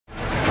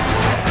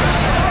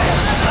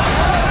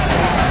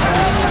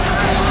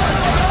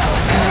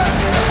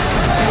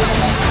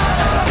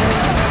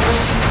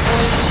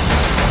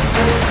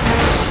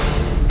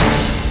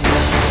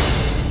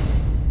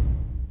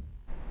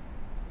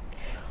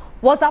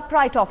Was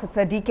upright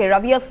officer DK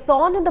Ravi a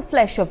thorn in the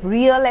flesh of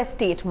real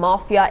estate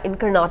mafia in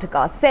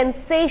Karnataka?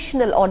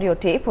 Sensational audio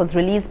tape was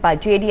released by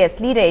JDS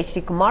leader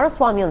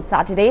Kumaraswamy on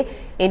Saturday,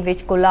 in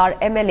which Kolar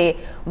MLA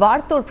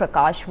Varthur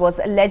Prakash was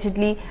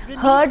allegedly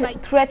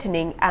heard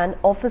threatening an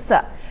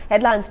officer.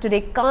 Headlines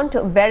today can't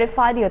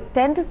verify the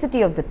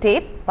authenticity of the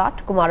tape,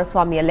 but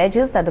Kumaraswamy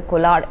alleges that the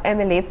Kolar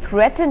MLA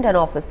threatened an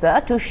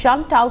officer to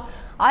shunt out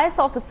IS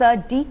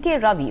officer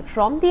DK Ravi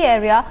from the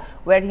area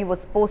where he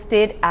was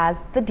posted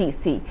as the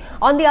DC.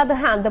 On the other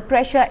hand, the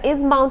pressure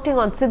is mounting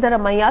on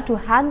Siddaramaiah to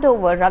hand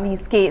over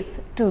Ravi's case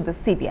to the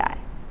CBI.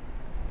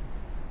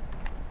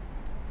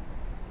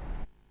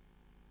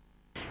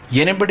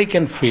 Anybody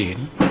can feel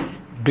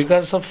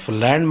because of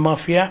land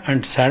mafia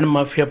and sand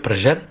mafia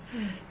pressure,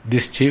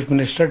 this chief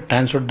minister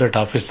transferred that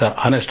officer,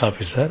 honest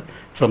officer,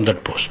 from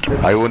that post.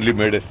 I only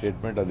made a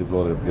statement on the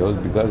floor of the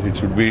House because it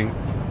should be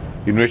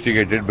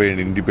investigated by an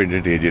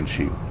independent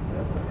agency.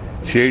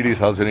 CID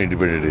is also an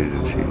independent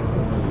agency.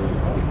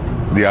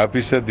 The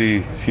officer,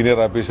 the senior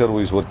officer who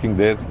is working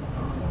there,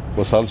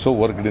 was also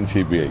worked in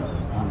CBI.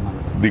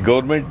 The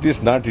government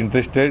is not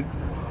interested,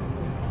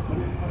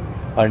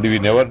 and we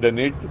never done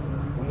it.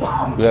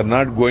 We are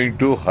not going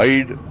to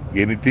hide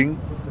anything.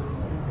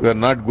 We are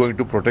not going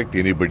to protect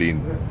anybody.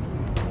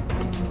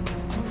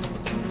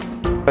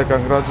 I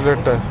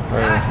congratulate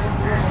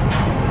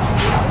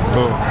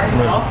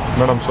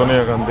Madam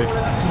Sonia Gandhi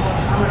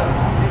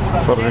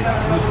for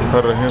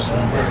her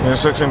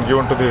instruction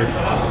given to the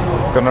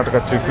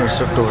Karnataka Chief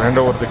Minister to hand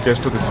over the case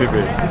to the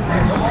CBI.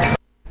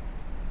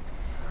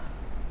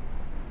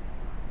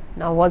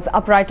 Now, was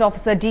upright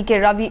officer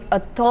DK Ravi a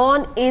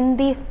thorn in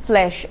the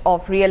flesh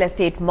of real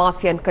estate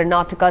mafia in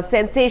Karnataka?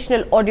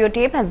 Sensational audio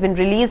tape has been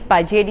released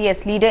by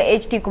JDS leader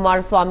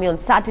Kumaraswamy on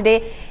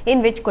Saturday,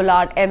 in which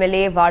Kolar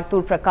MLA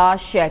Varthur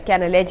Prakash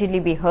can allegedly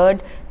be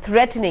heard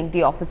threatening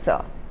the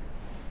officer.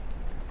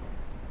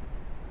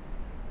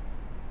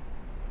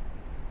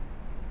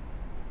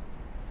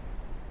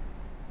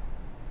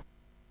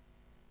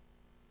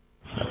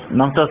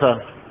 Namaste, sir.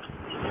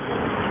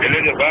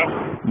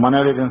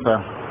 Manali, sir.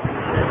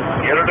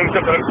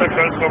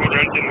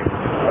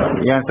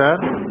 Yes, sir.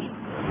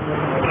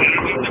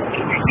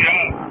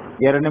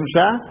 2 ನಿಮಿಷ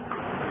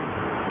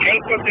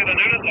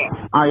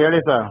ಹೇಳಿ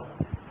sir.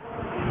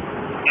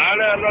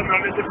 ನಾಳೆ ಅಲ್ಲ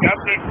ನಾಳಿದ್ದು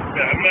cabinet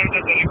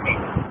 12ನೇ ತಾರೀಕು.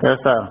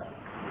 Yes sir.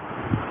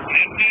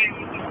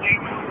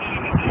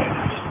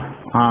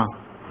 ಹಾಂ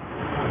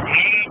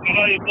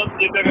ನಾಳೆ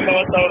 20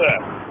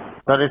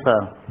 ಸರಿ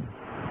sir.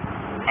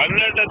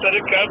 12ನೇ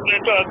ತಾರೀಕು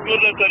ಕ್ಯಾಬಿನೆಟ್,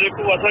 13ನೇ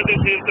ತಾರೀಕು ವಸತಿ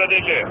ಸೇರ್ತಾರೆ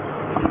ಇಲ್ಲಿ.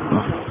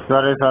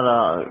 ಸರಿ ಸರ್.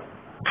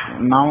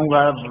 ನಾವು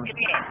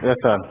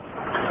ಎಸ್ ಸರ್.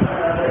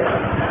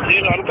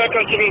 ನೀನು ಅರ್ಥ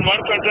ಕೆಲಸಗಳು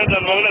ಮಾಡ್ಕೊಂಡ್ರೆ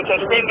ನನ್ನ ಮಗನ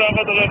ಸಸ್ಪೆಂಡ್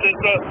ಆಗೋದಲ್ಲ,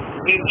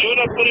 ನೀನ್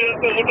ಜೀವನ ಪೂರಿ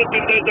ಅಂತ ಊಟ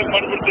ತಿಂದ ಇದ್ದಾಗ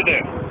ಮಾಡ್ಬಿಡ್ತೀನಿ.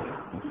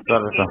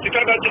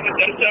 ಸಿಕ್ಕಾಗಾಚಿನ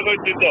ಚರ್ಚೆ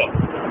ಆಗೋಯ್ತಿದ್ದು.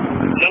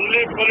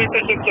 Nangli police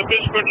station sub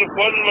inspector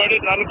phone ಮಾಡಿ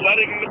 4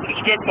 ಲಾರಿಗೆ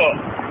ಬಿಡಿಸ್ಬೇಕು,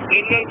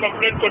 ಕ್ರಿಮಿನಲ್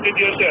ಕಂಪ್ಲೇಂಟ್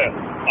ಕೊಟ್ಟಿದ್ದೀಯಂತೆ.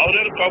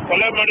 ಅವ್ರೇನು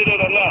ಕೊಲೆ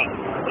ಮಾಡಿರೋರಲ್ಲ,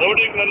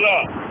 ರೌಡಿಂಗ್ ಅಲ್ಲ,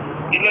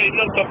 ಇಲ್ಲ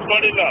ಇನ್ನೊಂದು ತಪ್ಪು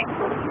ಮಾಡಿಲ್ಲ.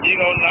 ಈಗ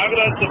ಅವ್ನು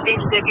ನಾಗರಾಜ್ ಸಬ್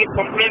ಇನ್ಸ್ಪೆಕ್ಟರ್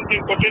ಕಂಪ್ಲೇಂಟ್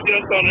ನೀನು ಕೊಟ್ಟಿದ್ದೀಯ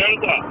ಅಂತ ಅವ್ನು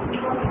ಹೇಳ್ದ.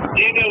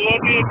 ನೀನೇ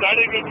ಹೋಗಿ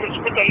ಗಾಡಿಗೆ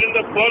ಬಿಡಿಸ್ಬಿಟ್ಟು ಅಲ್ಲಿಂದ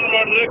ಫೋನ್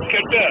ಮಾಡಿದ್ರೆ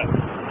ಕೆಟ್ಟೆ,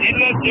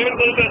 ಇಲ್ಲ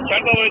ಜೈಲ್ಗಳಿಗೆ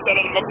ಸ್ಟಾರ್ಟ್ ಆಗೋಯ್ತಾ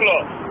ನನ್ನ ಮಕ್ಕಳು.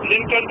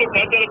 ನಿನ್ಕಂತೂ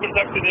ಖಾತೆ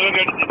ಬಿಡ್ಸಾಕ್ತೀನಿ, ಇವಾಗ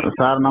ಹೇಳ್ತೀನಿ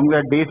ಸರ್. ನಮ್ಗೆ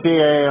DC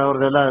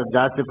ಅವ್ರದೆಲ್ಲ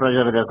ಜಾಸ್ತಿ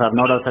ಪ್ರೆಷರ್ ಇದೆ ಸರ್.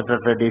 ನೋಡಲ್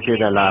ಸೆಕ್ರೆಟರಿ DC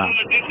ಇದೆಲ್ಲ.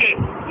 DC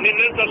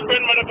ನಿನ್ನೇನು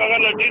ಸಸ್ಪೆಂಡ್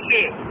ಮಾಡಕ್ಕಾಗಲ್ಲ. DC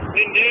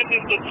ನಿನ್ನೇನು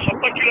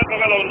ಸತ್ತ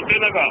ಕೀಳಕ್ಕಾಗಲ್ಲ ಅವ್ನ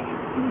ಕೈನಾಗ.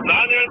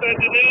 ನಾನು ಹೇಳ್ತಾ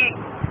ಇದ್ದೀನಿ,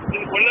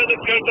 ನಿನ್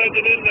ಒಳ್ಳೇದಕ್ಕೆ ಕೇಳ್ತಾ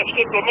ಇದ್ದೀನಿ. ನೆಕ್ಸ್ಟ್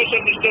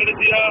ಪ್ರಮೋಷನ್ ಲಿಸ್ಟಲ್ಲಿ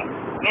ಇದೆಯಾ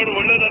ನೋಡಿ,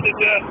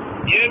 ಒಳ್ಳೇದಾದಿದ್ದೆ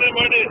ಏನೇ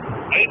ಮಾಡಿ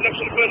 5 ಲಕ್ಷ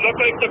ರೂಪಾಯಿ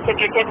ಲೋಕಾಯುಕ್ತ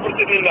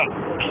ಕೊಟ್ಬಿಡ್ತೀನಿ. ಇಲ್ಲ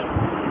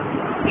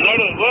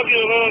ನೋಡು, ಹೋಗಿ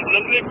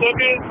ನಂಗ್ಲಿಕ್ಕೆ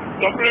ಹೋಗಿ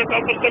ಕಂಪ್ಲೇಂಟ್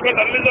ಆಫೀಸ್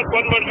ತಗೊಂಡು ಅಲ್ಲಿಂದ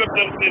ಫೋನ್ ಮಾಡ್ಬೇಕು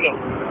ನಮ್ಗೆ. ನೀನು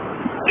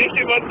DC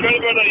ಮಾತು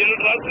ಕೇಳಬೇಡ.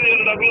 2 ರಾತ್ರಿ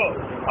 2 ಹಗಲು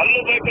ಅಲ್ಲೂ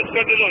ಬೈಕ್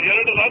ಹಚ್ಕೊಂಡಿರೋ,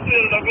 2 ರಾತ್ರಿ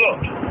 2 ಹಗಲು.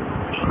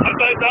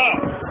 ಅರ್ಥ ಆಯ್ತಾ?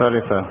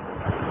 ಸರಿ ಸರ್.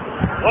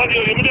 ಹೋಗಿ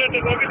ಇಮಿಡಿಯೇಟ್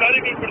ಹೋಗಿ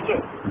ದಾರಿಗೆ ಬಿಡಿಸು.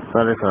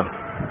 ಸರಿ sir.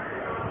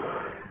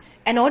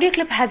 An audio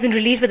clip has been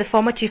released by the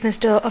former Chief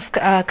Minister of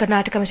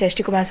Karnataka,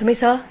 Mr. Kumaraswamy.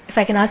 Sir, if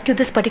I can ask you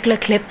this particular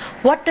clip,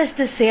 what does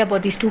this say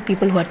about these 2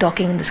 people who are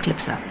talking in this clip,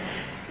 sir?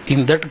 In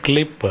that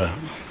clip,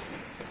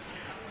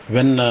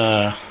 when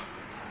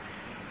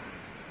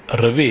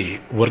Ravi,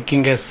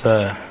 working as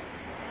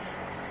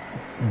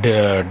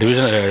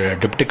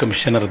Deputy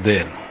Commissioner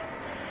there,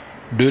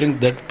 during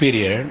that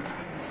period,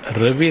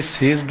 Ravi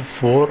seized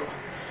 4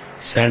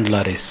 sand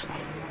lorries.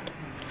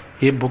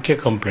 He booked a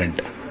complaint,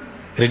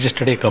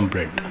 registered a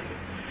complaint.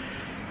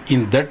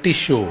 In that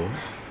issue,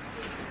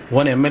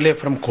 one MLA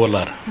from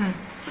Kolar,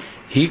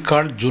 he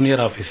called junior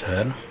officer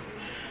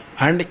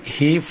and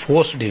he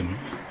forced him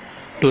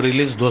to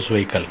release those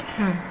vehicles.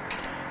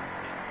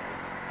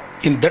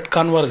 In that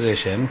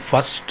conversation,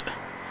 first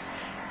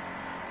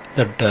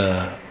that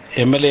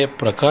MLA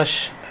Prakash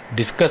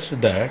discussed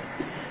that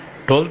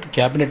 12th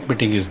cabinet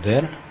meeting is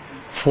there,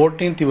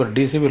 14th your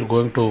DC will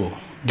going to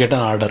get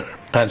an order,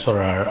 transfer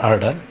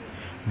order.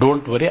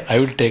 Don't worry, I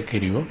will take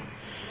care of you.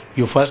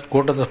 You first go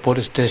to the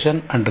police station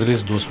and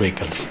release those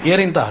vehicles. Here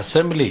in the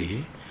assembly,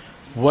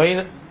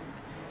 while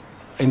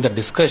in the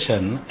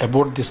discussion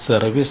about this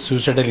Ravi's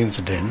suicidal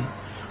incident,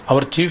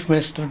 our Chief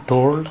Minister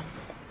told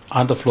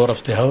on the floor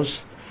of the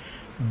House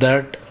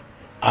that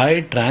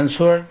I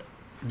transferred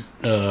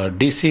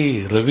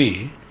DC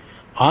Ravi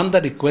on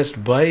the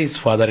request by his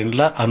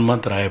father-in-law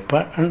Anmant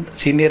Rayappa and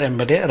senior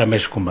MLA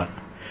Ramesh Kumar.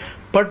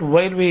 But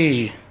while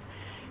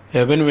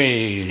when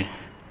we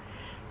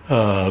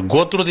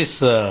go through this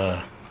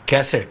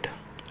cassette,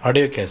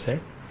 audio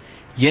cassette,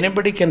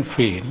 anybody can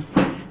feel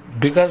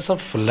because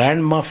of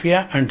land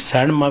mafia and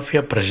sand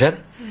mafia pressure,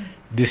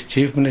 this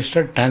Chief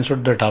Minister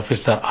transferred that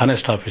officer,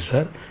 honest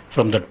officer,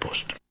 from that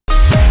post.